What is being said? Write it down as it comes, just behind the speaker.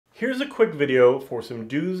Here's a quick video for some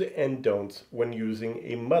do's and don'ts when using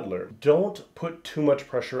a muddler. Don't put too much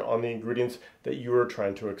pressure on the ingredients that you are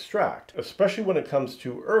trying to extract. Especially when it comes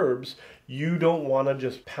to herbs, you don't want to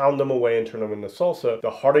just pound them away and turn them into salsa.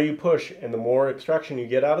 The harder you push and the more extraction you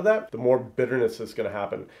get out of that, the more bitterness is going to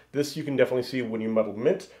happen. This you can definitely see when you muddle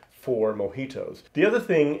mint for mojitos. The other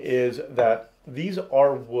thing is that these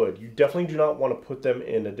are wood. You definitely do not want to put them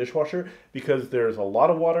in a dishwasher because there's a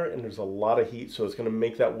lot of water and there's a lot of heat, so it's going to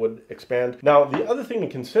make that wood expand. Now, the other thing to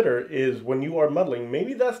consider is when you are muddling,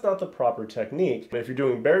 maybe that's not the proper technique. If you're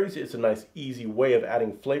doing berries, it's a nice, easy way of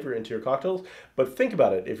adding flavor into your cocktails, but think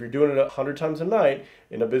about it. If you're doing it 100 times a night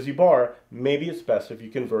in a busy bar, maybe it's best if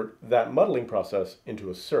you convert that muddling process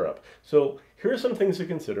into a syrup. So here are some things to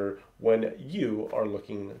consider when you are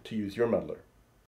looking to use your muddler.